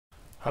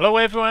Hello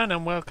everyone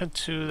and welcome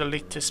to the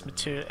latest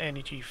Material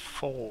Energy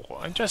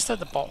 4. I'm just at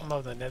the bottom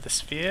of the nether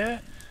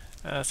sphere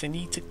as I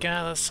need to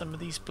gather some of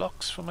these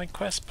blocks for my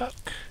quest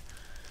book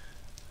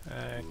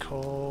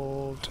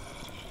called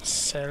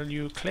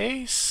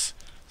Celluclase.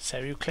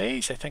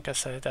 Celluclase, I think I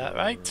said that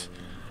right.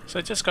 So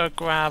I just got to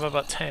grab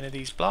about 10 of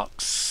these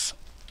blocks,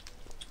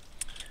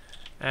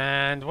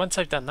 and once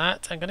I've done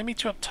that I'm going to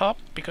meet you up top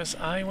because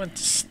I want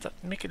to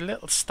make a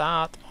little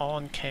start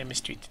on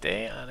chemistry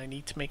today, and I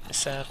need to make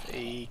myself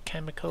a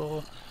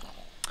chemical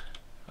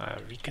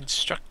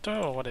reconstructor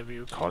or whatever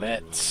you call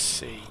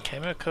it, a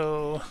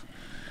chemical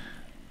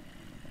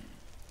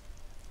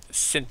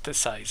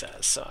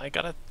synthesizer. So I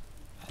gotta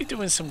be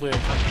doing some work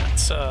on that.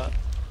 So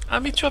I'll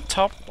meet you up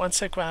top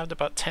once I grabbed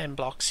about 10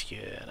 blocks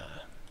here. And,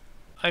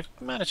 I've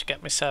managed to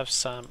get myself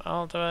some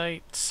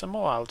alderite, some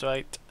more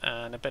alderite,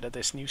 and a bit of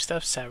this new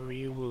stuff,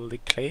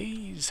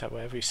 Celluclase,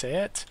 however you say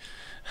it.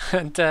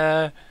 And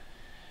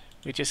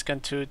we're just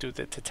going to do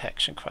the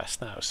detection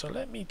quest now. So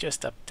let me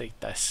just update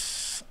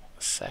this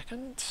a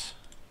second.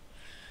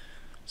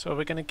 So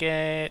we're gonna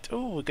get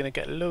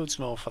loads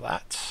more for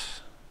that,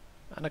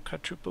 and a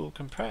quadruple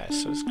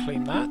compress. So let's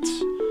claim that.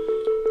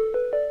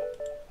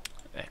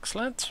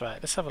 Excellent. Right,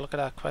 let's have a look at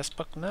our quest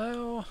book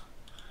now.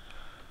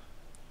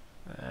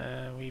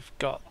 We've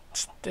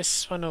got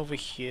this one over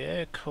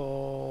here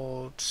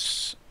called...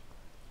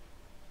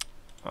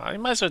 Well, I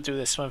might as well do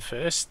this one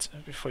first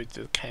before we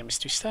do the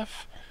chemistry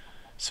stuff.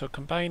 So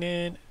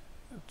combining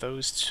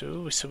those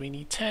two, so we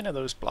need 10 of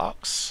those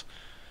blocks.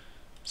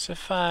 So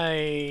if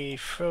I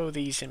throw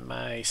these in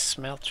my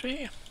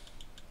smeltery,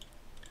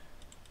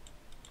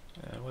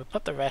 we'll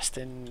put the rest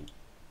in,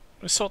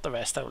 we'll sort the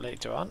rest out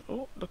later on.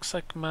 Oh, looks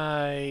like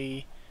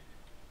my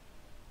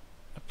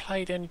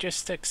applied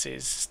energistics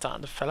is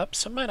starting to fill up,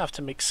 so I might have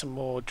to make some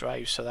more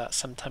drives for that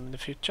sometime in the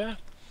future.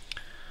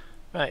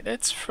 Right,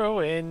 let's throw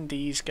in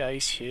these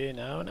guys here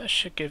now, and that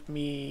should give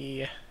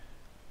me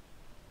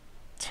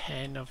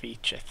 10 of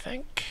each, I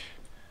think.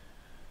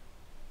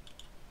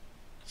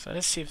 So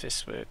let's see if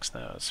this works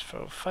now. Let's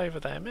throw 5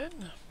 of them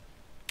in,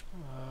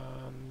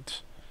 and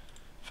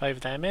 5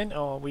 of them in,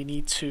 or we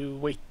need to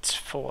wait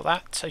for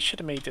that. I should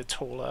have made a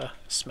taller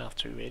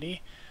smelter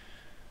really.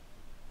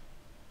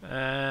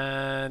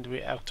 And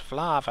we're out of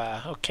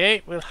lava.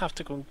 Okay, we'll have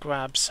to go and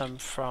grab some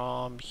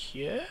from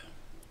here,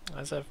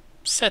 as I've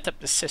set up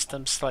the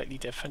system slightly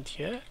different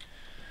here.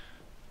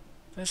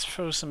 Let's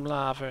throw some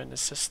lava in the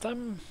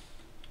system.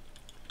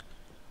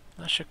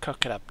 That should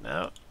cook it up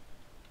now.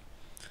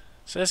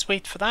 So let's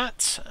wait for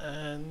that,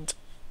 and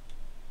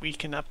we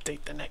can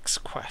update the next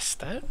quest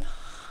then.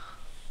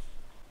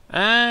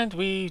 And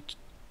we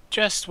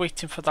just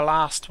waiting for the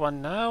last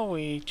one now.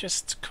 We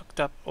just cooked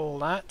up all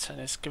that,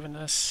 and it's given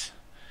us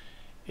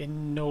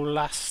in no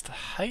last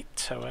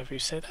height, however you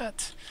say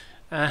that,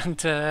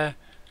 and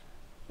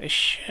it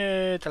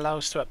should allow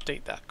us to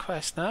update that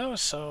quest now.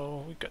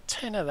 So we've got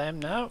 10 of them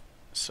now,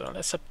 so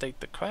let's update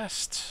the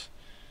quest.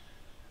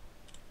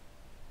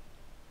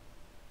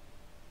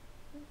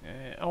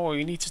 Oh,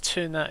 you need to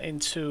turn that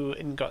into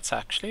ingots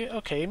actually.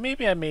 Okay,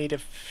 maybe I made a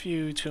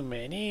few too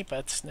many,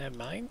 but never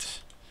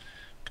mind.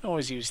 Can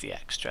always use the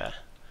extra.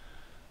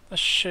 That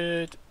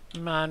should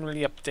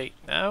manually update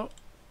now.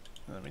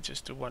 Let me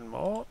just do one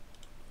more.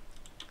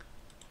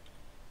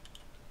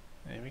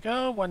 There we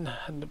go,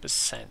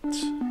 100%.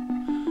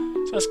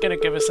 So that's going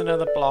to give us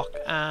another block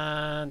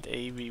and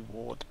a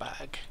reward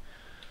bag.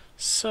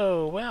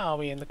 So where are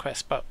we in the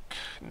quest book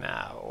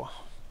now?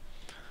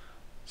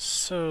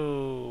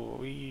 So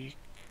we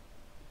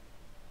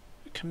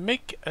can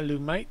make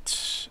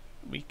alumite.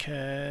 We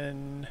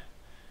can...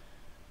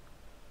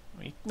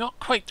 We're not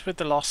quite with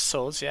the lost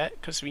souls yet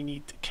because we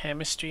need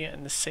chemistry,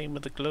 and the same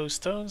with the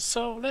glowstones.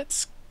 So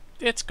let's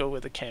go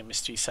with the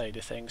chemistry side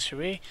of things, shall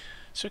we?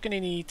 So we're going to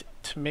need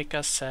to make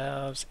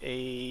ourselves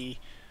a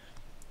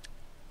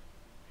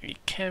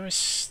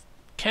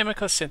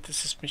chemical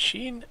synthesis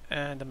machine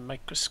and a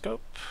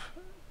microscope,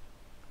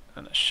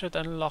 and it should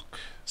unlock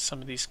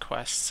some of these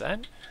quests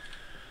then.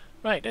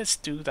 Right, let's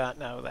do that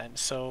now then.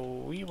 So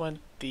we want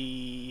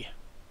the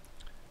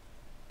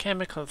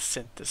chemical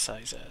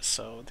synthesizer.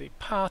 So the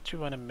part we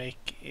want to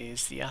make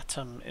is the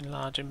atom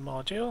enlarging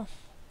module,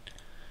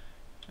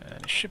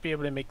 and I should be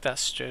able to make that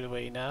straight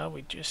away now.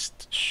 We're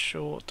just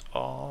short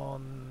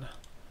on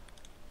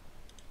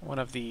one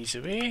of these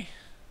away.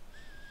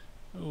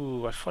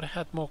 Ooh, I thought I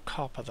had more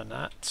copper than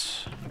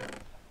that.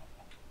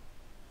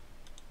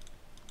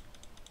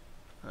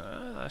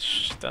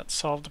 That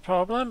solved the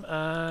problem,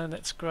 and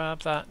let's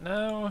grab that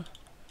now.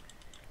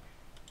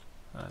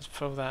 Let's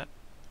throw that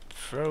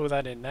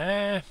in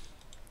there.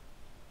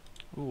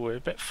 Ooh, we're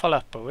a bit full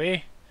up, are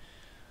we?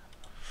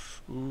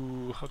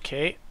 Ooh,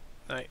 okay.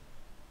 Right.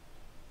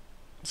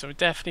 So we're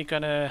definitely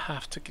gonna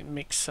have to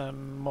make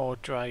some more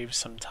drives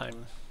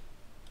sometime.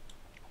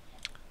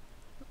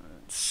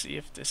 Let's see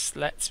if this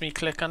lets me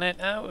click on it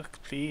now.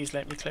 Please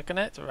let me click on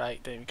it.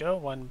 Right, there we go.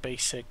 One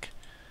basic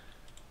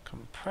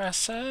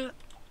compressor.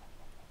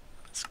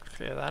 Let's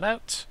clear that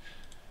out.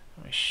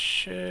 We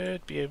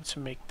should be able to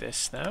make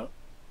this now.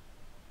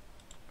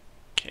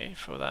 Okay,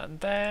 throw that in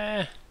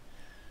there.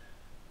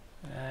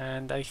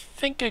 And I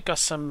think I got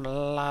some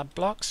lab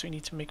blocks. We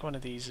need to make one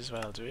of these as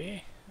well, do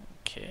we?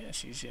 Okay,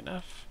 that's easy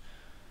enough.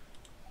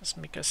 Let's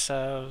make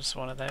ourselves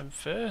one of them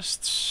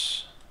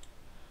first.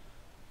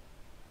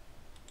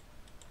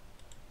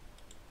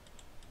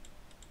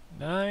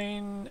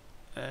 9,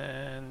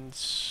 and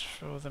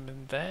throw them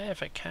in there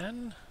if I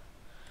can.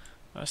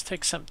 Let's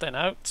take something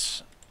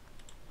out.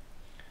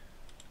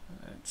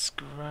 Let's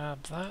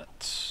grab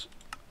that.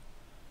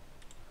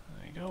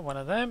 There you go, one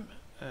of them.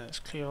 Let's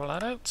clear all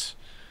that out.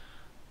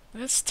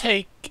 Let's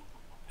take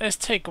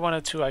 1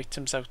 or 2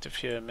 items out of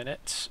here a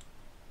minute.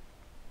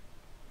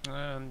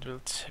 And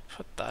we'll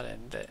put that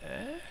in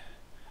there.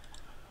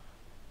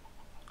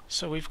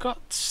 So we've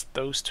got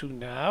those 2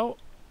 now.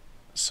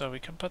 So we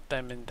can put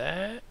them in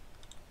there.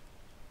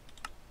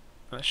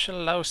 That should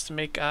allow us to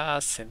make our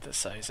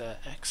synthesizer.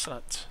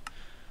 Excellent.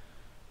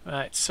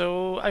 Right,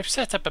 so I've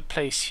set up a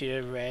place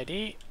here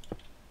ready.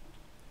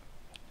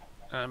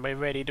 And we're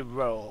ready to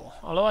roll.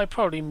 Although I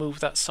probably move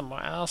that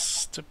somewhere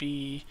else to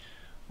be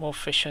more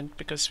efficient,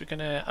 because we're going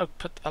to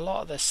output a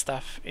lot of this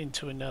stuff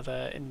into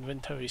another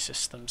inventory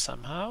system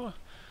somehow.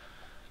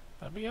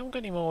 But we haven't got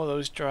any more of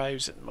those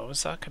drives at the moment,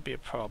 so that could be a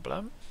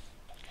problem.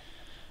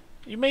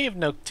 You may have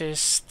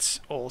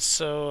noticed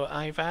also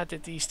I've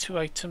added these 2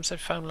 items I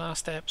found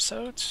last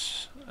episode,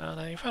 and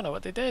I found out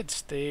what they did.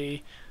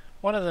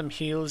 One of them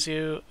heals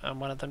you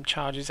and one of them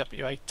charges up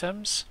your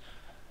items.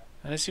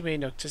 And as you may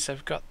notice,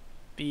 I've got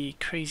the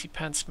Crazy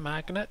Pants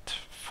magnet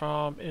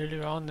from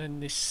earlier on in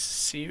this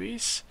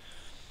series.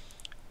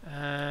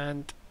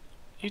 And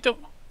you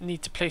don't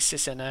need to place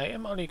this in an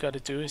item. All you got to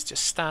do is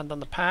just stand on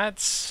the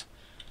pads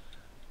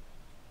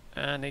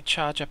and they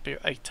charge up your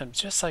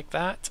items just like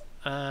that.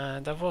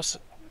 And I've also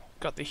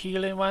got the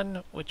healing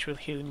one, which will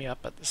heal me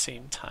up at the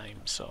same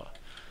time. So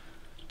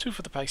 2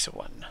 for the price of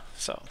 1.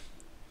 So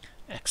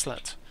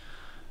excellent.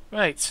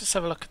 Right, let's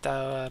have a look at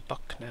our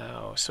book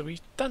now. So we've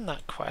done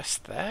that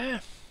quest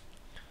there.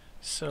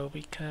 So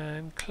we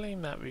can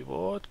claim that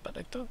reward, but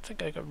I don't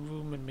think I got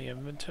room in my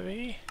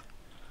inventory.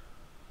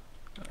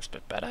 That's a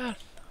bit better.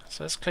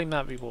 So let's claim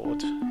that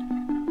reward.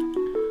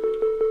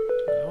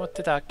 What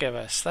did that give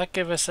us? That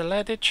gave us a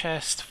leaded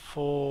chest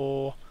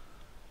for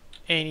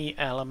any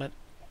element,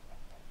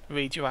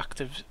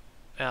 radioactive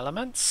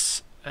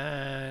elements,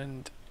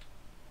 and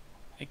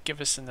it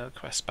gives us another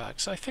quest bag.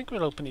 So I think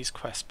we'll open these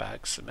quest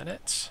bags a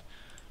minute.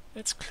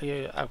 Let's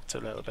clear out a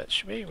little bit,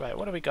 should we? Right,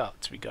 what do we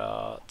got? We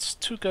got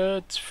 2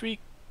 good, 3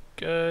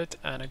 good,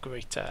 and a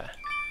greater.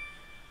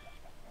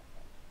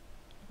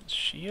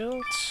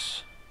 Shield.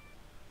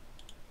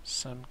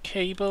 Some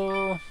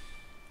cable.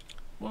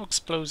 More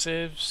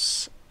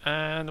explosives.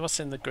 And what's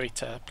in the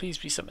greater? Please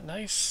be something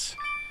nice.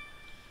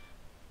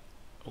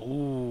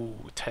 Ooh,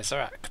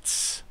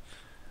 tesseracts.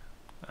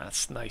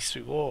 That's nice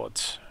reward.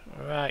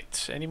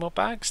 Right, any more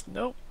bags?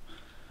 Nope.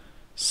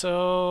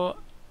 So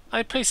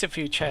I place a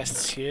few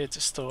chests here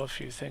to store a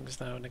few things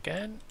now and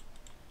again.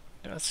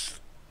 Let's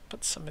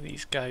put some of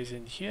these guys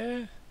in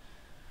here.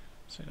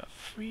 So we got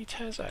 3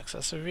 tesseracts.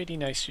 That's a really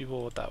nice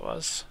reward, that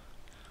was.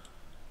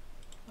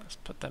 Let's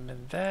put them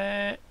in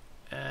there.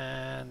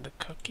 And the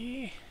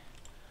cookie.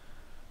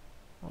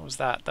 What was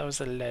that? That was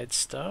the lead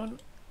stone.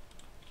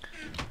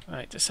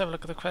 Right, just have a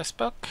look at the quest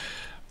book.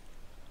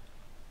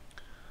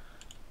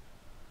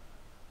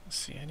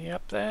 See any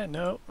up there?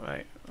 No.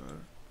 Right. We'll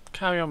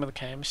carry on with the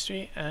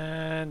chemistry,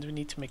 and we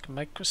need to make a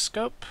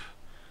microscope.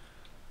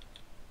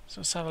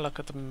 So let's have a look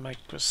at the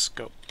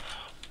microscope.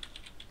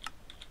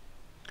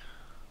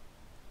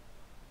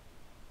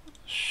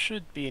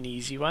 Should be an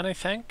easy one, I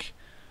think.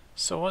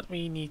 So what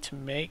we need to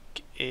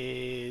make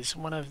is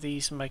one of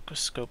these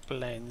microscope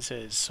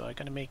lenses. So I'm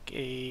going to make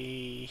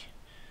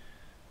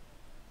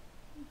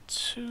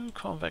 2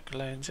 convex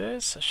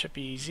lenses. That should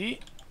be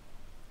easy.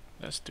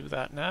 Let's do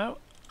that now.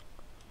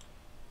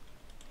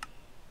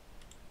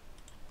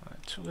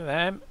 2 of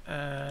them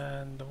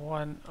and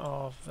 1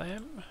 of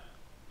them.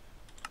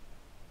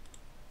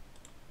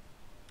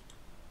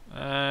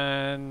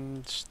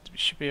 And we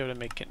should be able to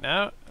make it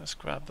now. Let's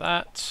grab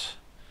that.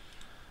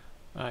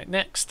 Right,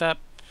 next up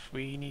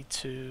we need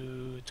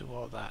to do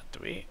all that, do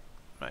we?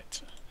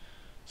 Right.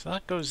 So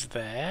that goes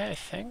there, I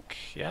think.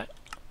 Yeah.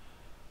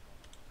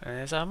 And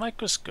there's our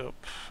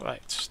microscope.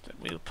 Right,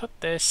 we'll put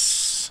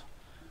this,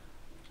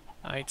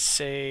 I'd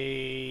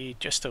say,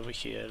 just over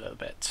here a little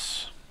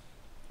bit.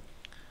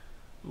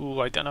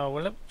 Ooh, I don't know.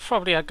 Well,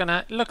 probably are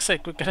gonna. Looks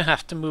like we're gonna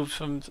have to move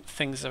some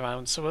things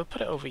around, so we'll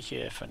put it over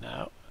here for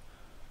now.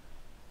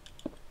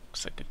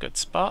 Looks like a good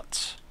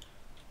spot.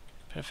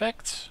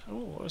 Perfect. Oh,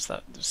 what was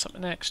that? There's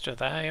something extra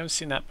there. I haven't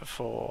seen that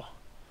before.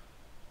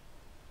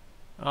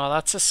 Oh,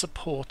 that's a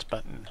support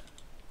button.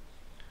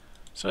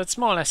 So it's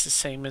more or less the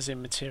same as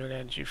in Material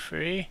Energy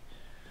 3.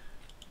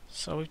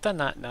 So we've done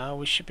that now.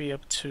 We should be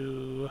able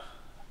to.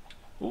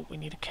 Oh, we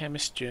need a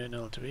chemist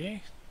journal, do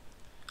we?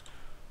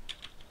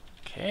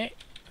 Okay.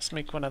 Let's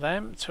make one of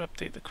them to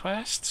update the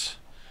quest.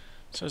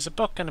 So there's a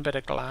book and a bit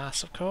of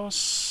glass, of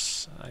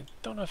course. I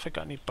don't know if I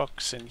got any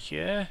books in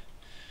here. So let's have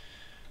a look at the quest book. So we've done that now. We should be able to. Oh, we need a chemist journal, do we? Okay. Let's make one of them to update the quest. So there's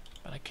a book and a bit of glass, of course. I don't know if I got any books in here.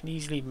 but I can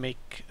easily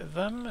make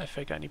them if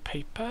I got any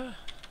paper.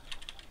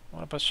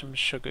 What about some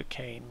sugar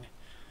cane?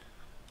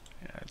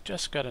 Yeah, I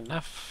just got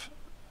enough,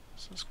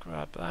 so let's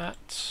grab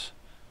that.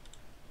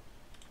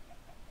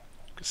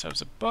 Because that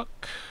was a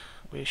book.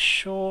 We're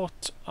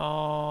short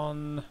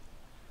on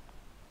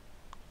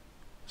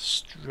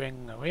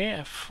string, are we?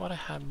 I thought I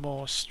had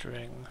more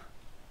string.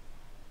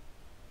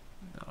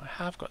 No, I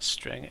have got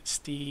string. It's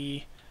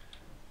these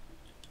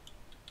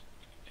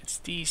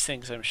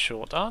things I'm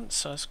short on,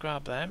 so let's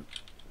grab them.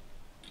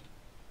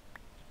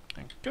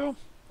 There we go.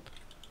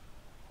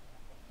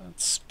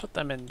 Let's put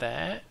them in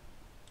there.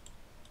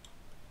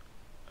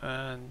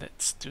 And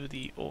let's do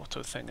the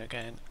auto thing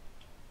again.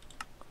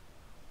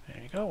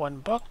 There you go, one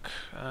book.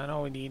 And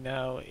all we need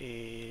now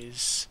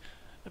is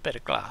a bit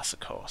of glass,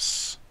 of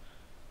course.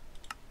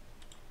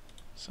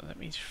 So let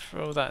me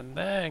throw that in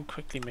there and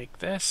quickly make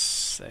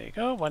this. There you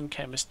go, one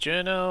chemist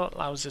journal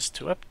allows us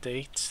to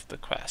update the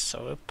quest.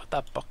 So we'll put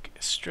that book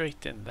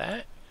straight in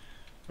there,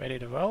 ready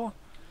to roll.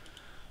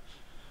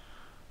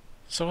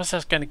 So what's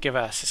that going to give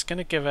us? It's going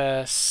to give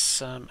us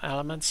some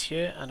elements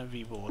here and a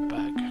reward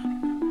bag.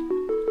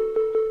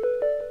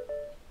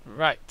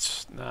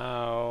 Right,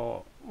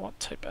 now what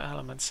type of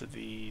elements are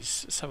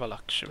these? Let's have a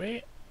look, shall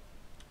we?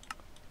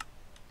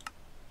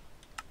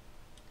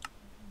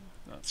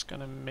 That's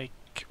going to make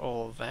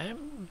all of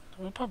them.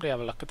 We'll probably have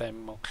a look at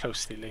them more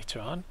closely later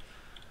on.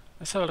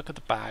 Let's have a look at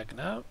the bag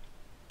now.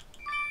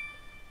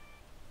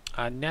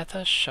 A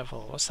nether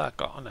shovel, what's that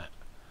got on it?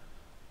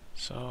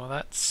 So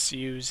that's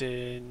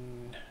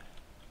using...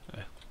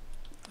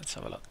 let's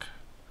have a look.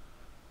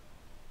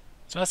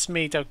 So that's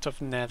made out of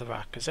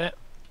netherrack, is it?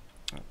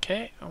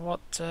 Okay, and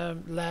what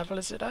level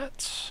is it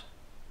at?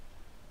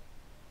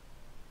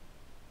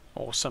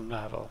 Awesome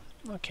level.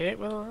 Okay,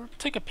 we'll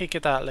take a peek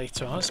at that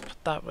later on. Let's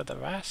put that with the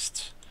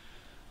rest.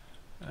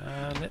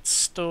 And let's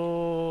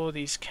store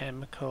these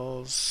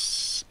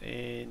chemicals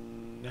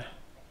in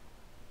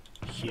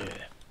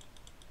here.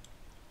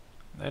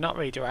 They're not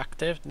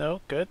radioactive,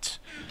 no, good.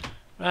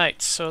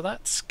 Right, so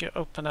let's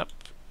open up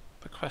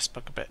the quest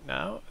book a bit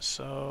now.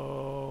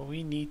 So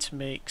we need to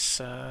make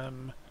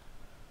some...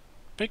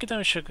 Breaking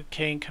down sugar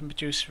cane can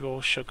produce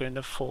raw sugar in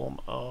the form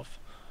of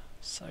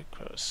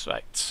sucrose.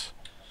 Right.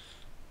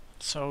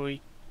 So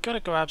we gotta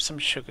grab some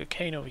sugar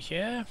cane over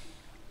here.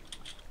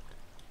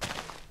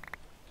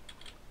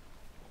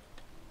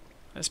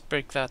 Let's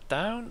break that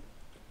down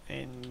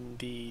in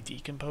the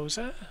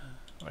decomposer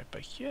right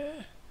by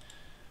here.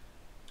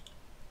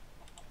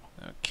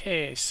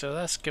 Okay, so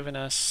that's given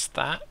us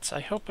that. I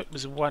hope it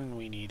was 1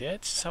 we needed.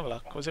 Let's have a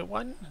look. Was it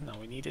 1? No,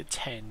 we needed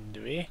 10,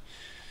 do we?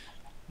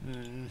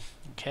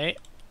 Okay,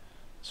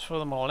 let's throw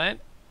them all in.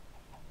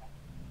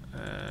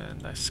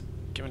 And that's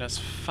giving us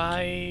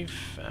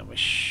 5, and we're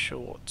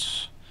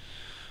short.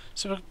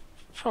 So we're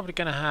probably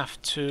going to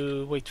have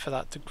to wait for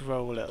that to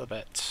grow a little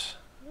bit.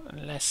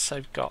 Unless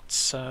I've got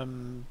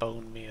some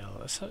bone meal.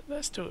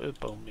 Let's do it with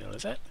bone meal,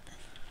 is it?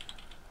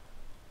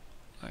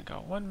 I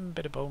got 1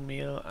 bit of bone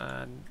meal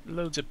and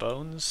loads of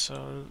bones,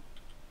 so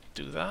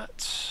do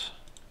that.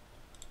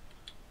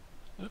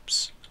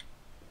 Oops.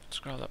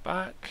 Scroll that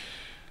back.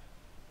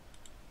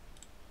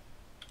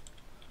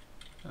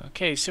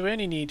 Okay, so we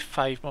only need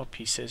 5 more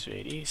pieces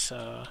really,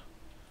 so...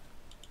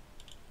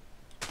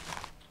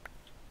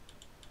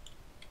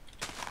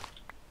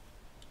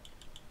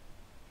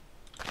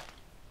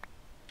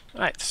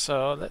 Right,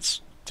 so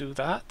let's do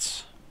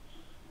that.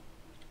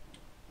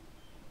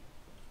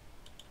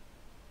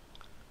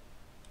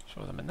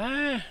 Throw them in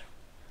there.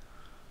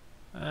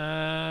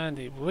 And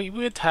we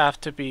would have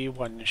to be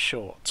 1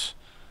 short.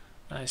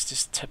 That's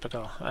just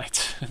typical.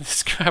 Right,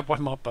 let's grab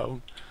 1 more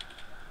bone.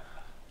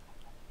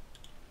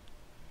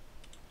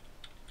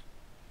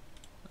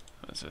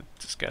 So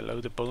just get a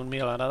load of bone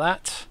meal out of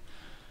that.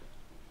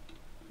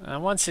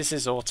 And once this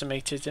is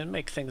automated, it'll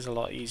make things a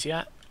lot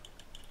easier.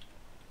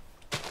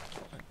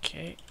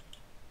 Okay.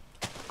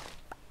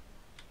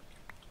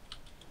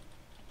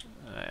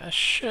 I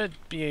should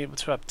be able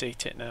to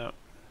update it now.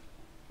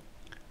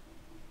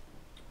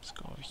 Let's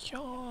go over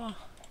here.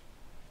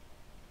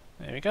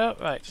 There we go.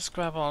 Right, just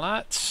grab all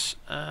that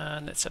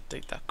and let's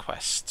update that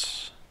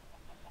quest.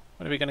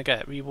 What are we going to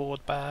get?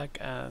 Reward bag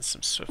and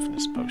some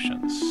swiftness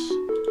potions.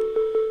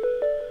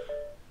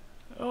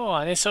 Oh,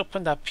 and it's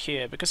opened up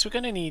here because we're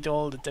going to need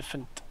all the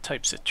different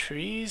types of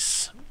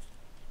trees.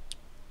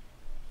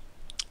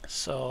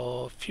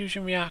 So,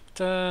 fusion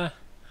reactor.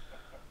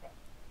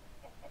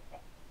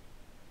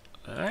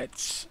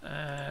 Alright,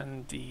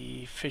 and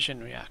the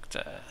fission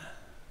reactor.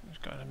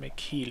 We're going to make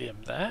helium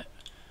there.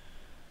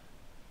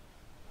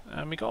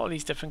 And we got all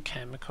these different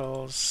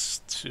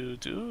chemicals to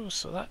do,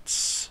 so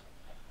that's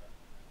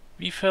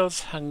refills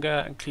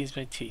hunger and cleans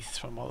my teeth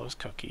from all those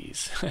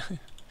cookies.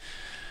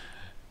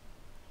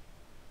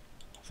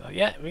 So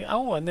yeah,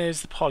 oh, and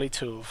there's the poly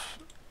tool.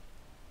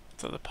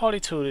 So the poly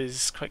tool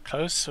is quite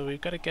close, so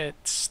we've got to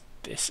get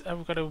this,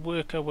 we've got to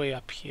work our way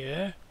up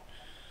here.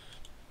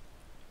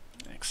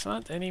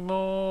 Excellent. Any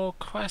more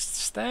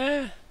quests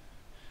there?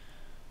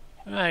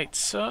 Right,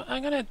 so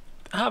I'm going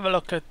to have a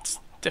look at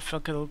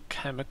difficult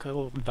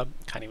chemical,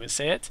 can't even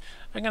say it.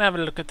 I'm going to have a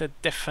look at the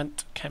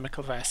different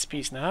chemical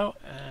recipes now,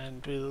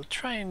 and we'll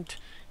try and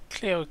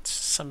clear out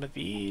some of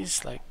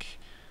these, like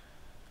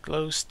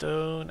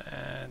glowstone,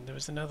 and there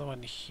was another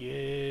one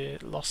here,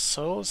 lost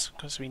souls,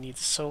 because we need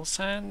the soul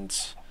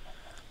sand.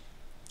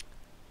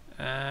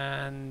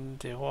 And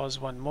there was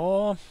one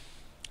more,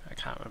 I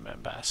can't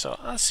remember, so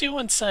I'll see you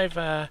once I've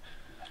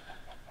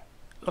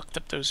looked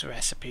up those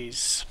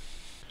recipes.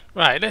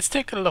 Right, let's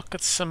take a look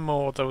at some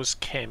more of those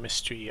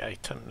chemistry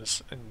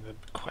items in the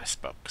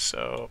quest book.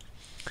 So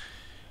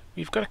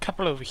we've got a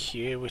couple over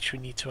here which we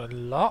need to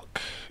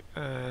unlock,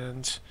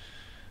 and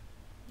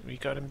we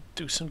got to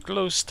do some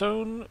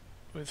glowstone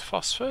with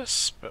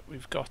phosphorus, but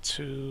we've got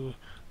to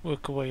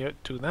work our way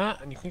out to do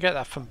that, and you can get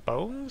that from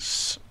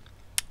bones.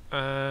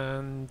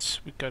 And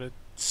we've got a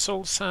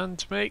soul sand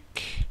to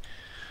make,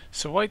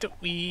 so why don't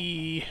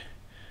we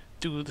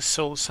do the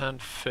soul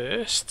sand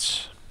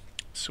first.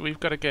 So we've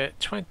got to get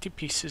 20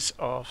 pieces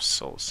of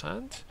soul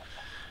sand,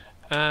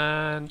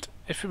 and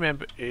if you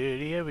remember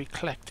earlier we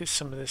collected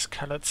some of this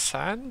coloured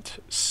sand,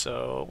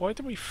 so why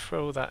don't we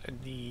throw that in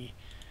the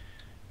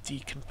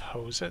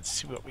decomposer to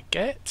see what we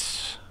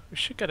get. We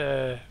should get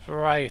a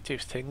variety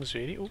of things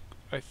really. Oh,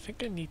 I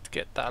think I need to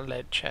get that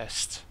lead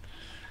chest.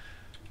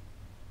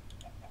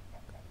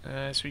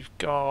 So we've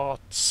got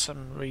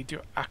some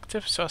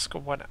radioactive, so that's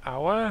got 1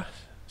 hour,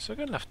 so I've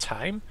got enough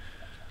time.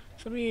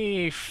 So let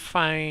me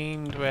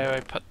find where I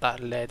put that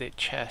leaded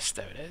chest.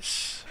 There it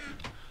is.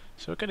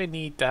 So we're going to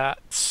need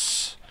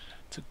that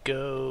to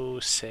go,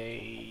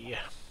 say,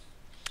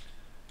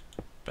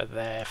 but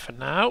there for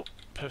now.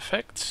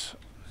 Perfect.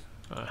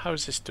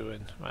 How's this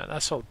doing? Right,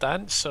 that's all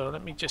done, so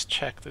let me just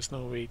check there's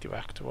no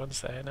radioactive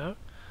ones there now.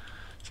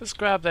 So let's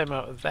grab them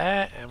out of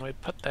there and we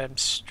put them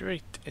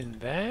straight in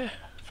there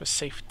for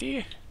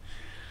safety.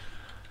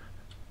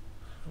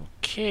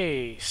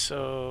 Okay,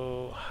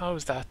 so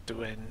how's that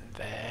doing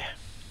there?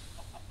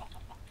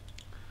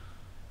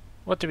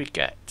 What do we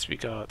get? We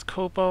got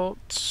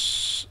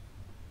cobalt,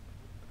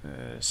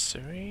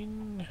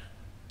 serene,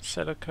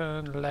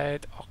 silicon,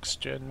 lead,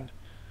 oxygen,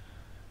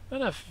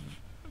 and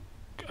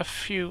a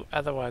few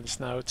other ones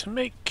now. To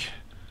make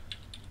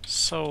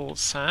soul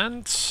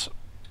sand,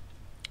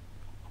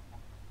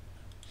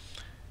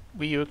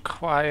 we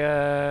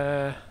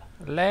require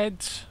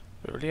lead,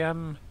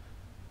 beryllium,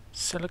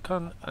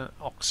 silicon and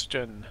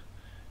oxygen,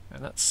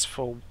 and that's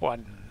for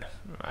 1.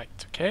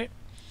 Right, okay.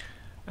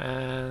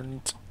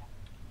 And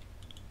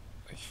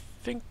I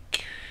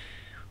think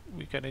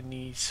we're gonna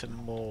need some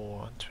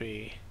more, aren't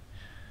we?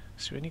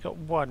 So we only got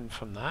 1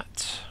 from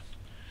that.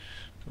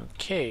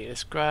 Okay,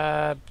 let's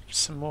grab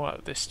some more out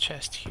of this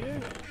chest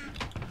here.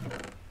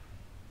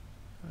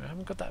 I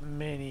haven't got that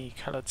many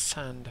coloured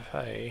sand,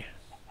 have I?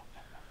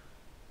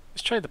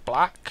 Let's try the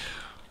black.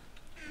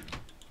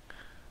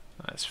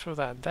 Let's throw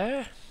that in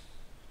there.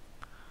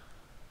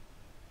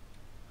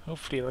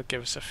 Hopefully it'll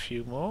give us a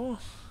few more.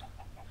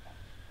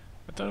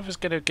 I don't know if it's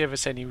going to give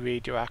us any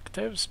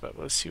radioactives, but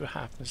we'll see what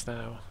happens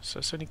now. So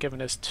it's only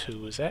giving us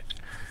 2, is it?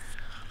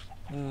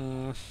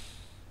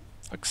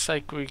 Looks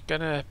like we're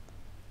going to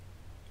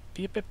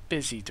be a bit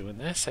busy doing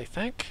this, I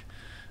think.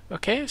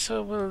 Okay,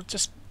 so we'll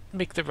just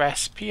make the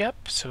recipe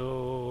up.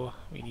 So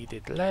we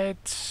needed lead,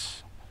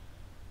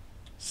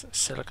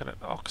 silicon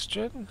and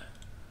oxygen.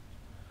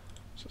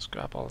 So let's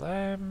grab all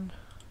them.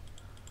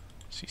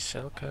 See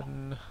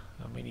silicon,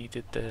 and we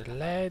needed the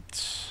lead.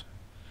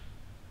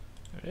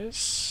 There it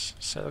is,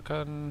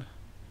 silicon.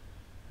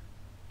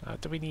 Now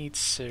do we need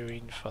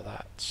serine for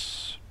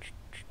that?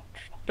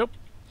 Nope.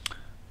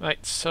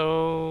 Right,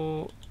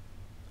 so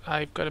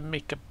I've got to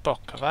make a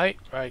book, have I?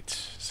 Right,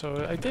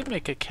 so I did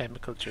make a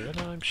chemical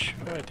journal, I'm sure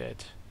I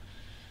did.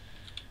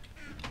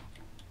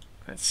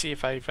 Let's see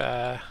if I've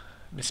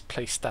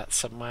misplaced that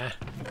somewhere.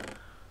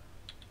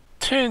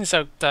 Turns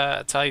out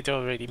that I'd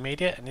already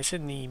made it, and it's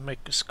in the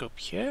microscope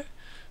here.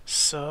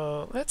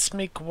 So let's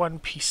make 1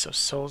 piece of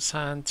soul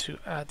sand to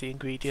add the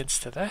ingredients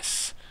to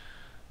this.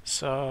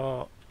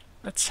 So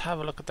let's have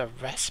a look at the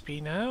recipe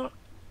now.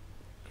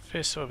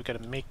 First of all, we're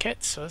going to make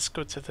it, so let's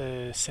go to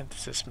the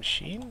synthesis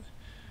machine.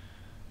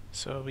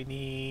 So we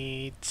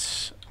need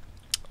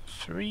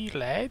 3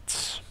 lead.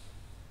 Let's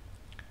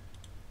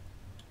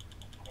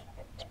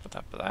put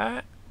that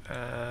there.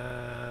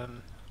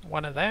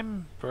 1 of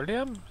them,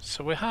 beryllium.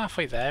 So we're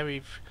halfway there.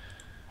 We've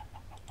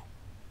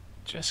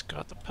just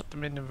got to put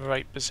them in the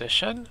right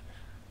position.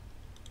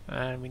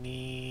 And we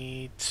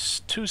need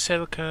 2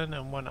 silicon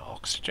and 1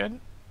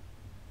 oxygen.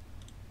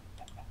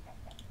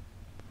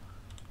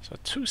 So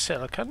 2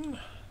 silicon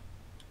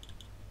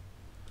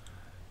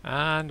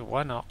and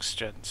 1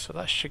 oxygen. So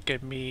that should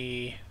give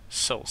me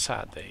soul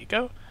sand. There you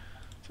go.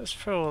 So let's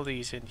throw all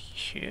these in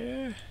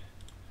here.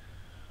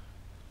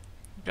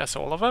 That's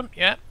all of them,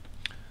 yeah.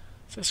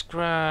 So let's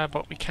grab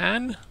what we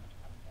can.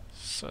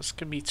 So it's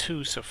going to be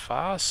 2 so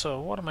far.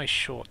 So what am I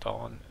short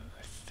on?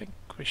 I think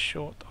we're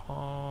short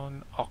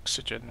on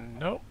oxygen.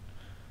 No.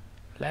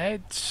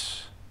 Lead.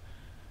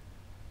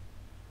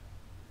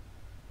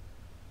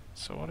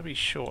 So what are we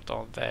short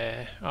on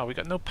there? Oh, we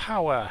got no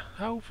power.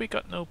 How have we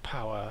got no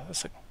power?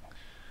 That's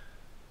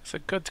a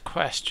good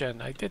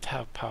question. I did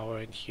have power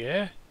in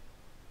here.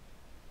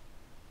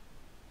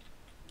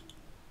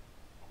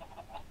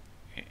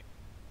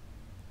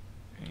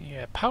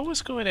 Yeah,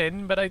 power's going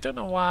in, but I don't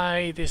know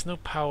why there's no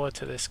power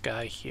to this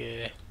guy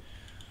here.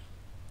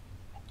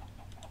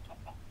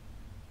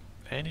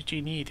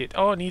 Energy needed.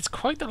 Oh, it needs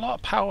quite a lot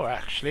of power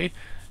actually.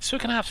 So we're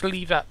going to have to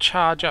leave that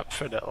charge up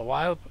for a little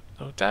while,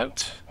 no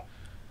doubt.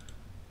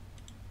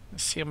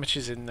 Let's see how much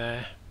is in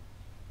there.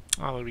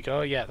 Oh, there we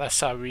go. Yeah,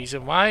 that's our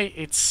reason why.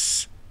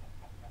 It's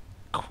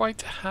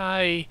quite a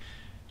high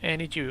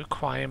energy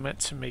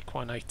requirement to make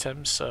one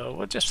item, so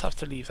we'll just have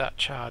to leave that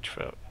charge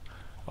for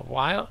a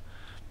while.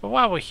 But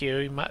while we're here,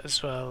 we might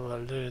as well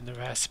learn the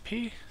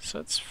recipe. So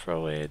let's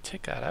throw it,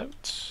 take that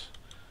out.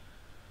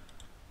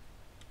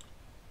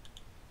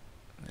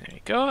 There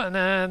we go, and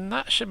then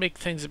that should make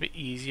things a bit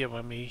easier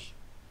when we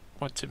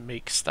want to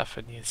make stuff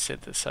in the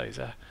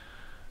synthesizer.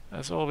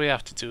 As all we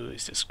have to do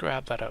is just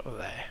grab that out of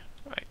there.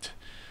 Right.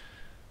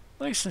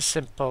 Nice and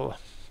simple.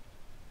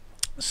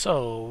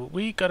 So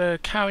we gotta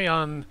carry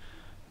on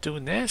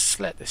doing this,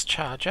 let this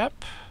charge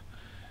up,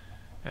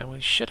 and we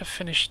should have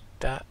finished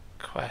that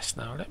quest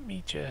now. Let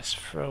me just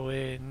throw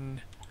in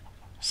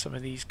some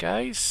of these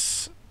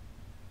guys.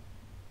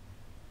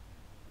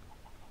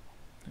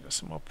 Got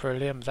some more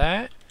beryllium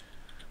there.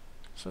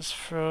 So let's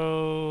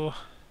throw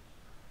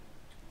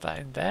that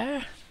in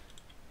there.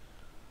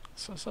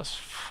 So that's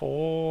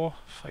 4,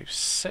 5,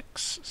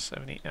 6,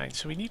 7, 8, 9.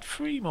 So we need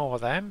 3 more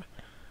of them.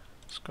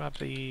 Let's grab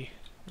the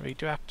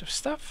radioactive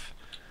stuff.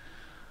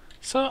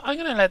 So I'm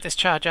going to let this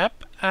charge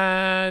up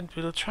and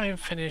we'll try and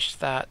finish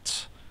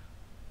that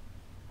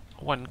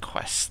one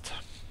quest.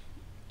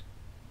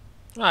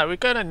 Right, we've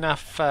got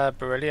enough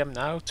beryllium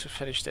now to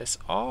finish this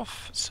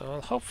off.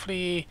 So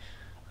hopefully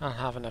I'll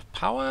have enough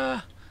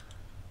power.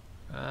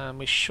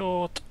 We're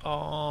short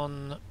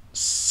on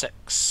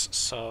 6,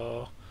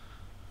 so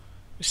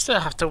we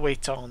still have to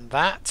wait on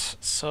that.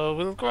 So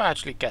we'll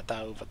gradually get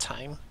that over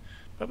time.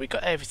 But we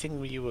got everything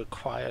we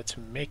require to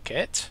make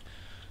it.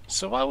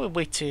 So while we're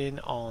waiting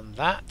on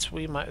that,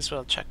 we might as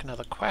well check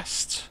another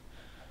quest,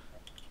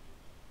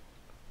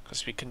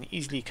 because we can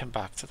easily come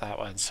back to that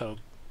one. So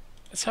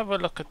let's have a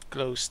look at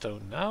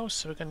glowstone now.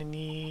 So we're going to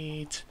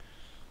need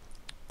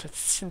to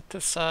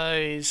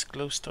synthesize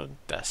glowstone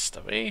dust,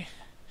 are we?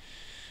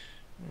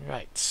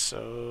 Right,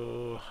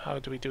 so how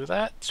do we do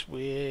that?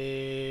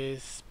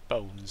 With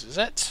bones, is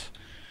it?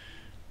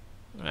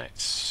 Right,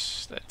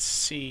 let's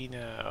see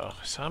now.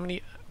 So how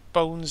many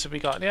bones have we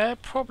got? Yeah,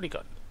 probably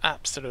got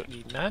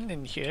absolutely none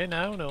in here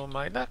now, no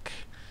my luck.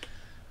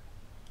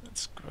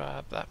 Let's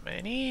grab that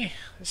many.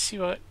 Let's see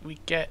what we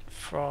get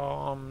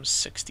from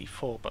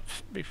 64. But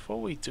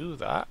before we do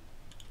that,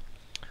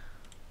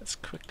 let's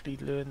quickly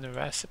learn the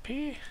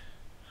recipe.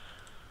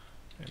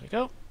 There we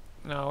go.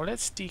 Now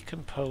let's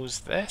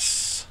decompose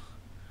this.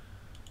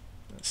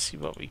 Let's see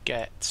what we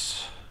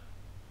get.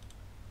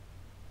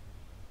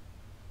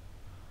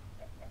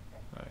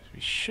 Right,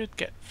 we should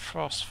get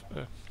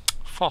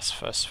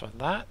phosphorus from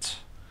that.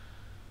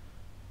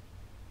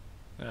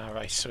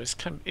 Alright, so it's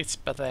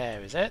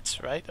there, is it?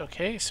 Right,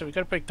 okay, so we've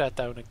got to break that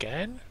down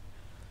again.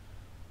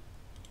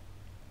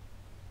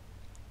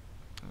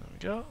 There we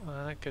go,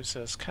 and that gives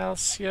us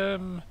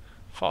calcium,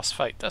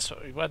 phosphite, that's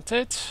what we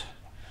wanted.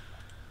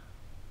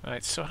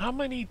 Right, so how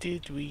many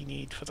did we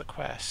need for the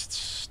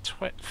quests?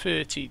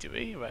 30, do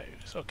we? Right,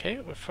 okay,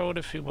 we're throwing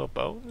a few more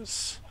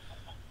bones.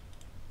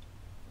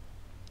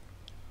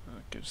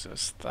 That gives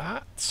us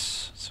that.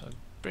 So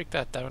break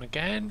that down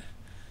again.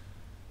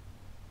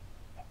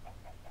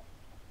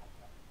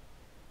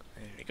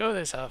 There we go,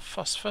 there's our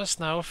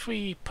phosphorus. Now if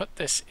we put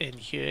this in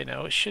here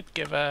now, it should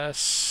give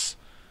us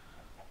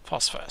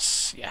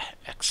phosphorus. Yeah,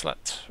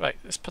 excellent. Right,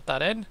 let's put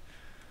that in.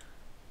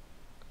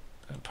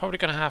 I'm probably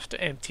going to have to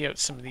empty out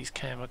some of these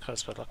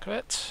chemicals by the look of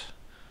it.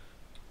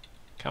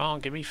 Come on,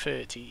 give me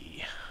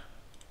 30.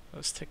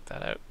 Let's take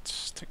that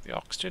out. Take the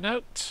oxygen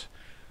out.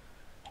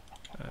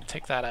 And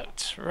take that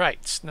out.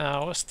 Right,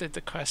 now what did the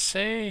quest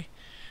say?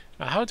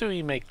 Now, how do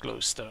we make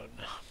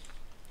glowstone?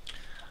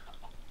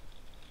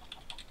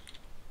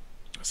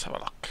 Let's have a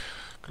look.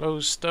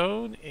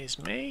 Glowstone is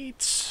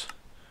made.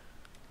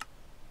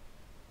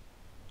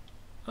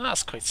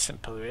 That's quite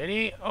simple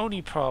really.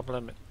 Only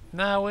problem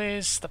now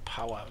is the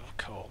power, of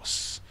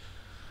course.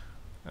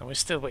 And we're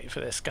still waiting for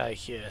this guy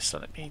here, so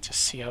let me just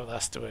see how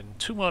that's doing.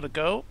 2 more to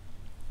go.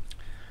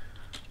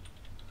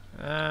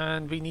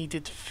 And we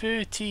needed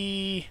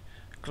 30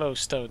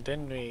 glowstone,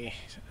 didn't we?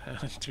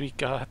 And we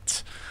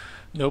got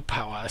no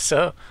power.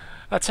 So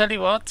I'll tell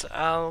you what,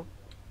 I'll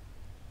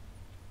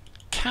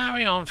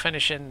carry on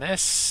finishing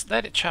this,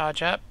 let it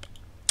charge up,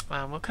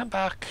 and we'll come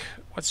back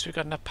once we've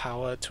got enough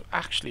power to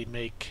actually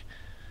make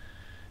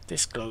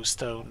this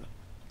glowstone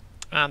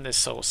and this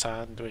soul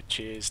sand, which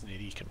is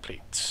nearly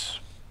complete.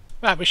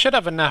 Right, we should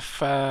have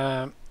enough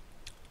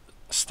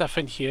stuff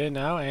in here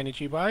now,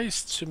 energy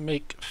wise, to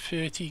make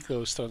 30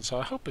 glowstone. So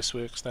I hope this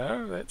works now.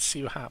 Let's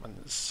see what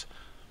happens.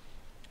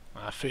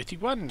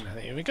 31,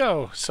 there we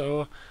go.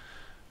 So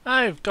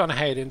I've gone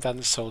ahead and done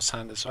the soul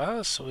sand as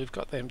well, so we've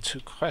got them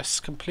 2 quests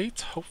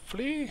complete,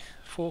 hopefully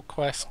 4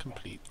 quests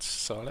complete.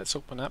 So let's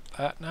open up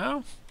that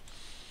now.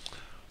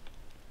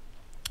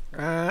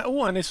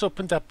 Oh, and it's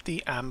opened up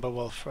the amber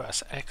wool for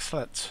us,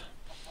 excellent.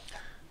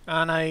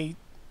 And I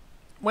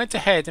went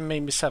ahead and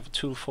made myself a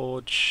tool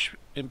forge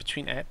in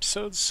between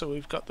episodes, so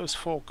we've got those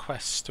 4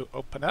 quests to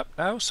open up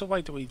now. So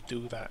why do we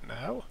do that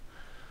now?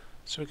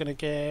 So we're going to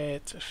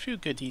get a few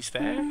goodies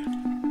there.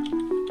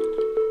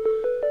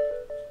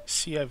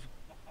 See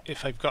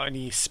if I've got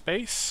any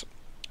space,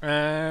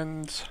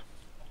 and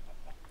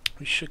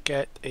we should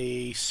get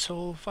a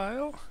soul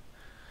vial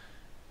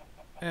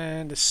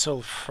and a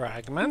soul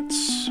fragment.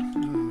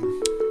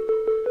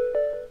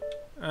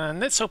 And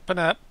let's open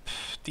up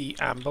the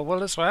amber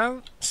wool as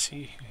well.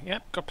 See,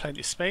 yep, got plenty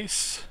of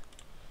space.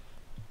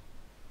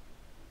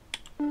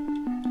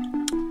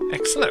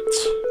 Excellent.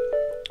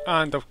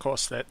 And of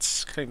course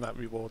let's claim that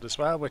reward as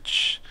well,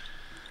 which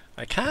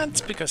I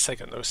can't because I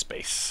got no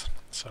space.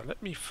 So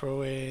let me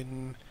throw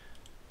in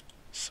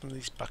some of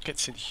these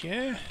buckets in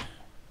here.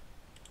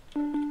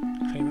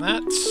 Claim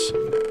that.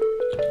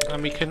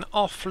 And we can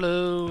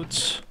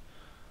offload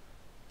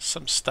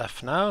some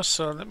stuff now.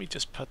 So let me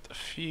just put a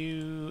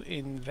few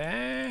in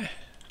there.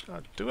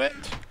 I'll do it.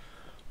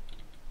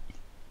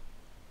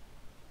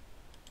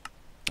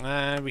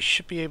 And we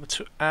should be able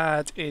to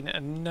add in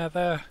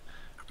another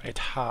red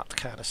heart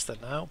canister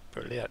now.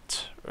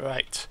 Brilliant.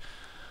 Right.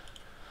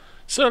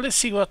 So let's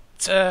see what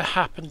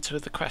happened to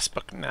the quest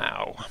book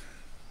now.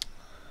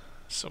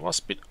 So what's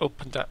been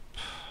opened up?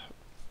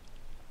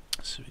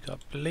 So we got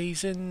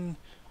blazing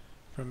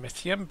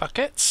promethium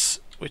buckets,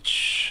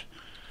 which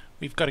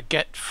we've got to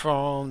get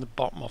from the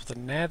bottom of the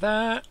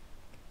nether,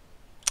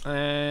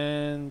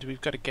 and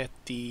we've got to get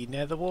the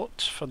nether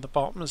wart from the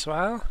bottom as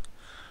well,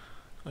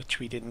 which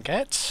we didn't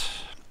get.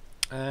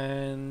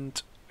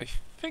 And I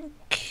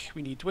think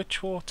we need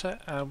witch water,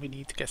 and we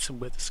need to get some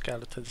wither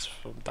skeletons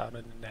from down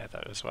in the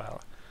nether as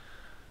well.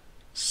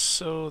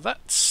 So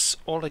that's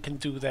all I can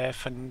do there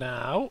for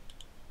now.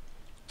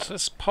 So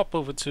let's pop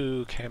over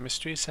to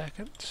chemistry a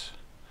second.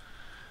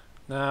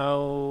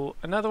 Now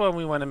another one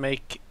we want to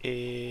make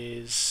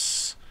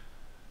is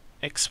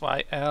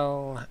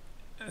XYL,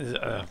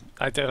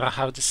 I don't know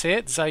how to say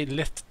it,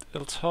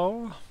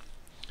 xylitol.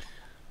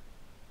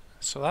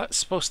 So that's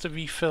supposed to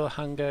refill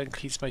hunger and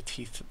cleanse my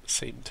teeth at the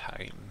same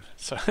time.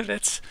 So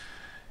let's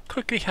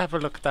quickly have a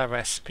look at that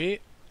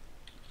recipe.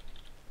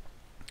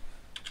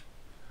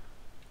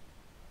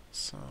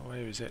 So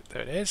where is it?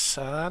 There it is.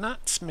 And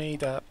that's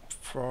made up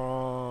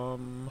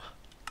from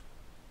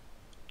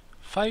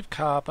 5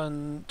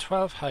 carbon,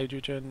 12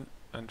 hydrogen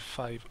and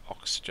 5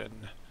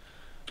 oxygen.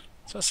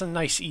 So that's a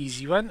nice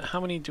easy one.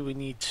 How many do we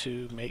need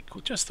to make?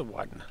 Well, just the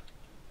one.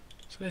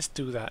 So let's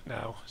do that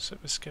now. So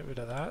let's get rid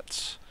of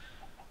that.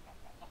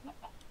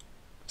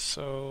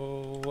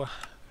 So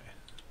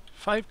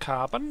 5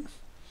 carbon.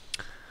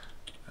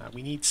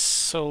 We need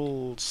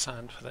soul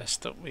sand for this,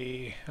 don't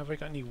we? Have we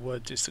got any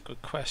wood is a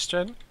good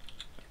question.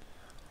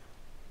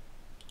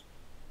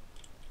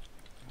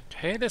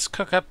 Okay, let's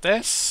cook up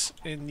this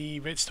in the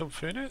redstone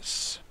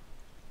furnace.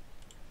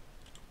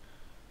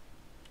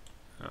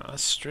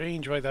 That's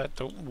strange why that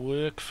don't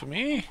work for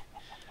me.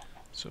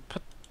 So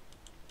put...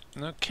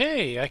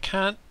 Okay, I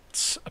can't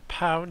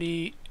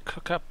apparently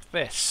cook up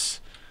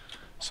this.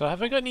 So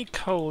have I got any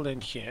coal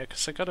in here?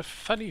 Because I got a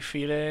funny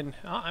feeling...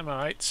 Oh, I'm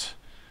alright.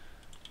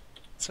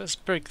 So let's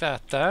break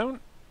that down.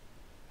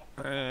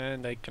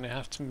 And I'm going to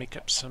have to make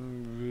up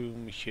some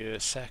room here a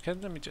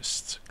second. Let me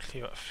just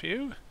clear up a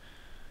few.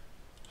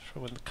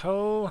 Throw in the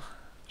coal.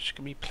 Should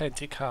give me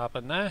plenty of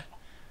carbon there.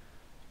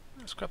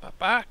 Let's grab that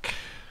back.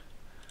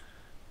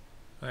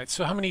 Right,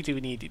 so how many do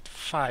we need?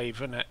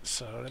 5 in it.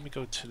 So let me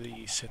go to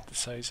the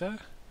synthesizer.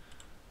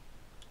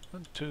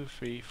 1, 2,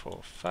 3, 4,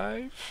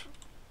 5.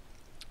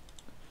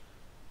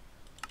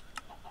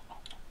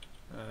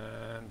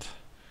 And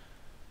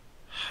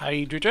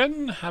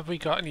hydrogen. Have we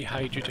got any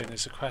hydrogen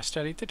is a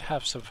question. I did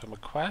have some from a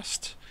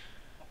quest.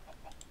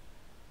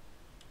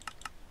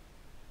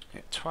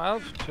 Yeah,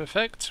 12.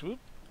 Perfect. Whoop.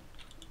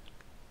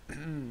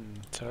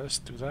 So let's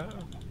do that.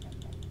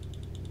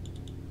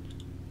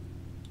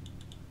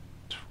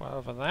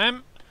 12 of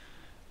them.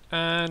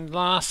 And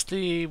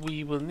lastly,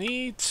 we will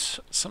need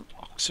some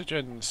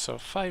oxygen. So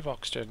 5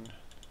 oxygen.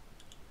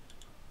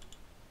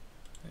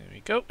 There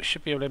we go. We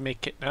should be able to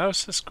make it now.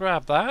 So let's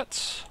grab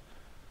that.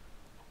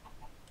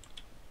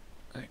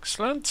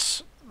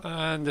 Excellent.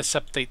 And let's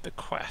update the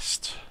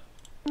quest.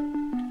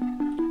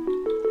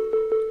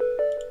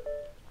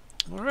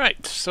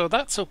 Alright, so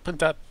that's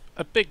opened up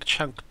a big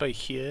chunk by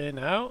here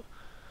now.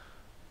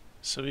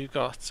 So we've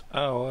got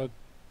our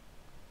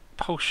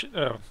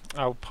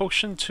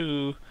potion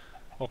to,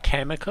 or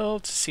chemical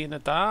to see in the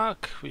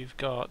dark. We've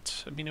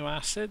got amino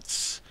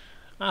acids,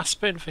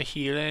 aspirin for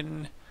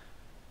healing,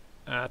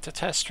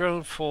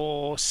 testosterone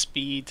for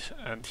speed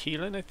and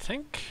healing, I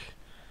think.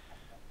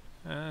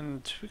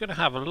 And we're going to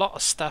have a lot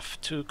of stuff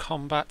to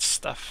combat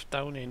stuff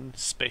down in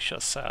spatial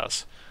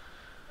cells.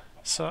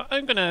 So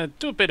I'm gonna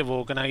do a bit of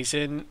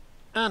organizing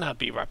and I'll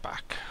be right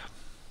back.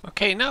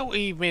 Okay, now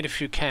we've made a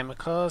few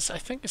chemicals, I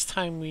think it's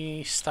time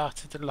we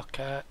started to look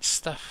at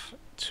stuff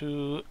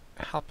to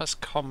help us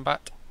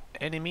combat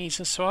enemies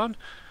and so on.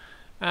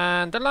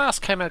 And the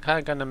last chemical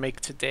I'm going to make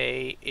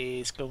today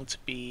is going to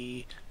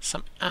be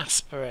some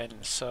aspirin.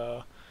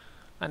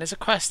 And there's a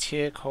quest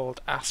here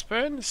called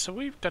aspirin, so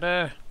we've got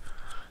to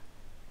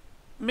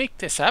make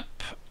this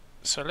up.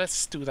 So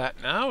let's do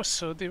that now.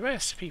 So the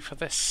recipe for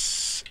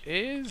this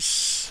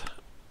is,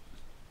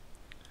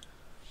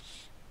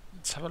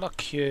 let's have a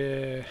look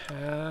here.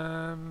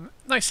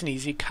 Nice and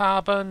easy: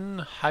 carbon,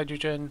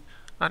 hydrogen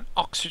and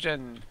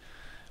oxygen.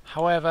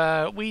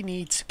 However, we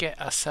need to get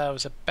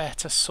ourselves a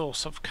better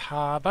source of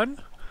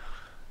carbon.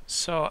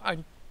 So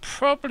I'm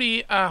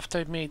probably, after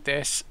I've made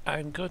this,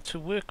 I'm going to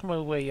work my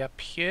way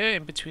up here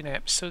in between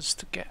episodes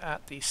to get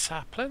at these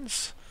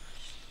saplings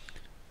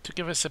to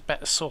give us a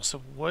better source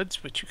of wood,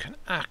 which you can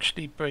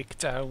actually break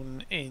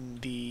down in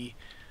the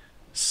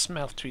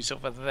smelteries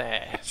over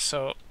there.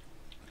 So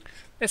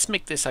let's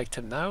make this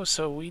item now.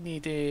 So we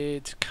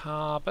needed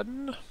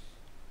carbon.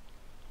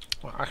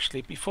 Well,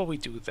 actually, before we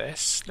do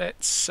this,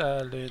 let's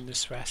learn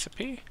this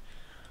recipe.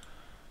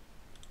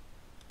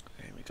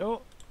 There we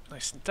go.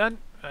 Nice and done.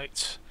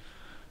 Right.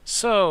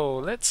 So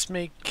let's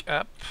make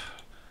up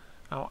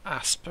our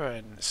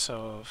aspirin.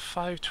 So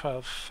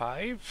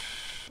 512.5,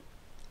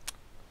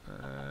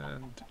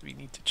 and we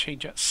need to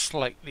change that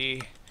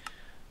slightly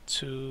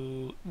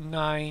to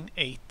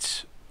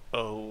 980.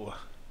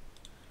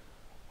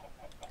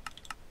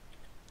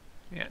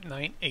 Yeah,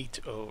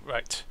 980.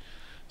 Right.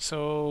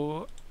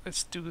 So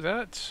let's do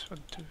that. 1,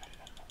 2,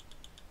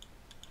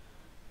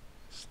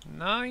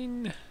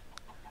 9.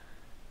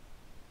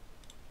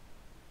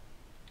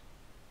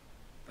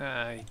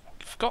 I've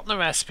forgotten the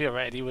recipe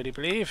already, would you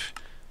believe?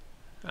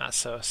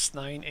 So it's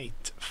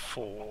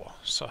 984.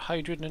 So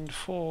hydrogen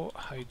 4,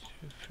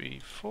 hydrogen 3,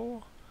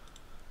 4,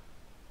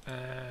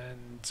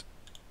 and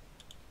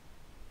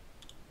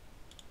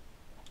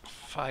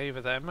 5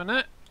 of them in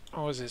it.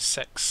 Or was it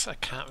 6? I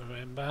can't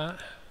remember.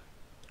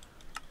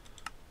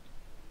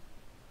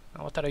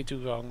 Now, what did I do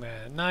wrong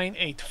there?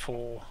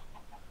 984.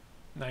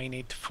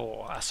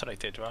 984. That's what I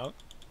did wrong.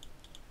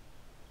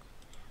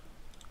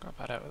 Got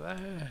that out of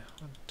there.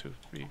 1, 2,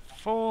 3,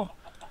 4.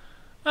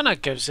 And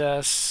that gives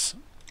us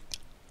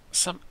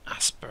some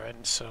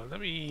aspirin. So let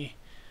me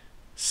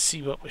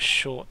see what we're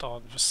short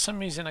on. For some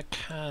reason I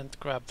can't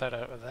grab that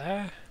out of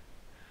there.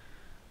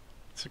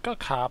 So we've got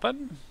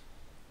carbon.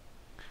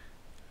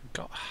 We've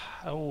got,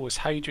 oh, it's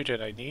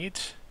hydrogen I need.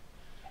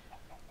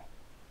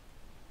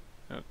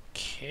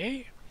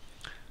 Okay.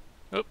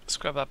 Oh, let's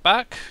grab that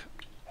back.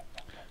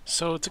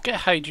 So to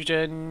get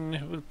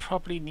hydrogen, we'll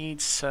probably need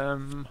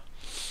some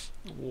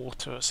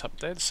water or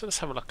something. So let's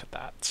have a look at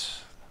that.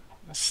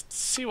 Let's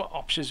see what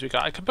options we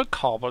got. I can put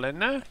cobble in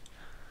there,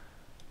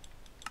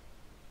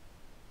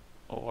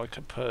 or I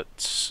can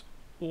put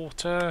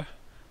water.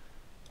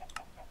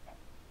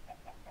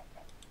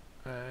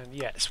 And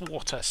yeah, it's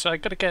water. So I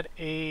gotta get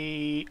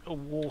a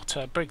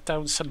water. Break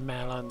down some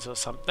melons or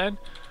something.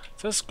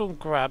 So let's go and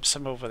grab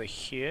some over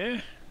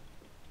here.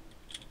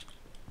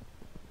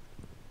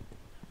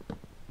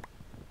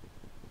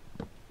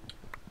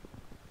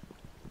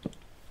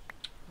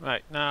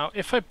 Right, now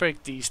if I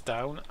break these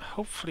down,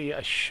 hopefully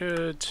I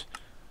should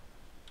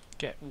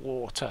get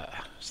water,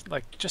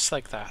 just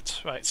like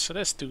that. Right, so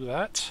let's do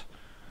that.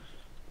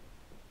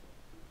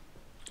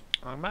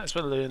 I might as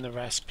well learn the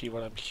recipe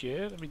while I'm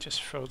here. Let me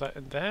just throw that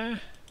in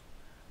there.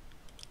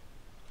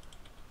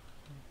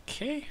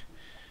 Okay,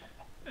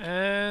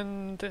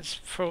 and let's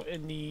throw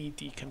in the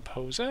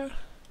decomposer.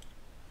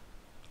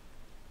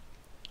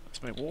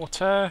 That's my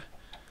water,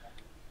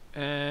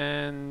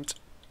 and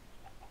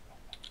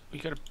we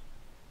gotta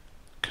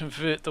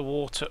convert the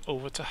water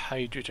over to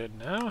hydrogen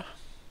now.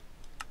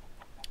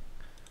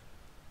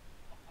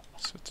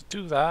 So to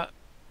do that,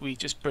 we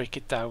just break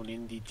it down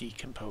in the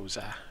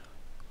decomposer.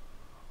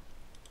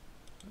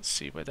 Let's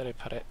see, where did I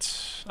put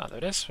it? Ah, there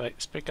it is. Right,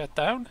 let's break that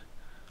down.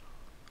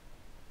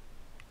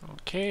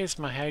 Okay, here's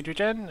my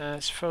hydrogen.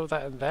 Let's throw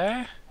that in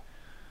there.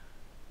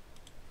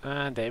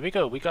 And there we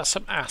go. We got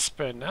some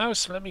aspirin now,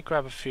 so let me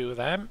grab a few of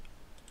them,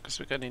 because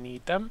we're going to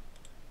need them.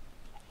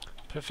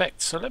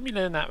 Perfect. So let me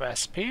learn that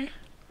recipe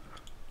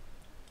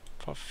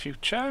for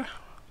future.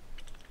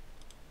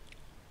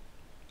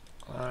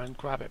 And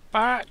grab it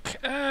back.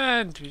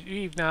 And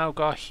we've now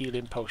got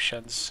healing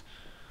potions.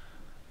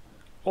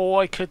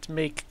 Or I could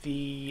make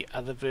the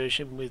other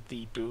version with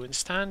the brewing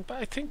stand, but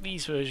I think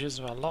these versions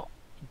are a lot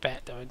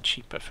better and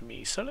cheaper for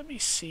me. So let me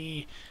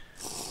see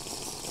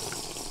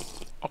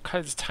what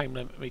kind of time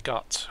limit we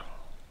got.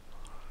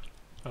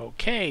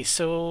 Okay,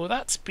 so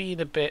that's been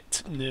a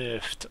bit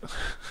nerfed.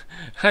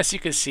 As you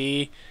can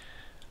see,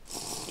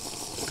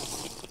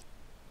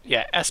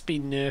 yeah, that's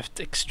been nerfed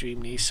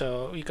extremely.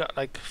 So we got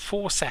like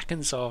 4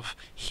 seconds of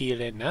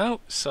healing now.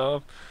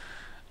 So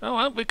oh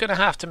well, we're gonna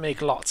have to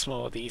make lots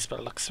more of these by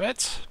the looks of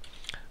it.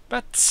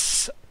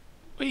 But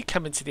we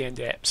come into the end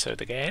of the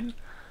episode again.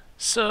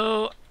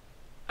 So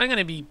I'm going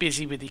to be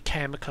busy with the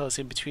chemicals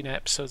in between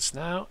episodes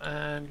now,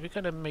 and we're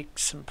going to make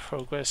some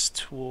progress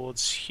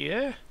towards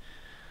here.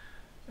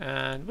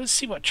 And we'll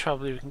see what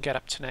trouble we can get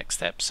up to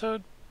next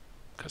episode,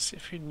 because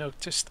if you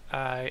noticed,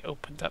 I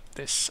opened up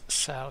this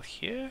cell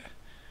here.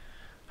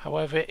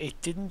 However,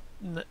 it didn't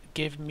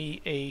give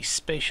me a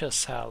spatial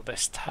cell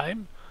this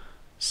time,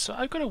 so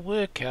I've got to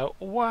work out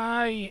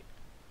why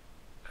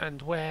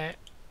and where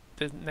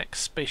the next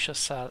spatial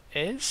cell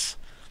is.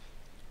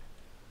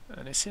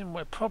 And it's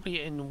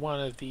probably in one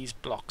of these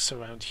blocks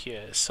around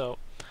here. So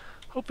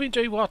hope you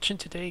enjoy watching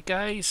today,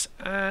 guys,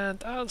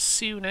 and I'll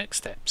see you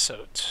next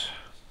episode.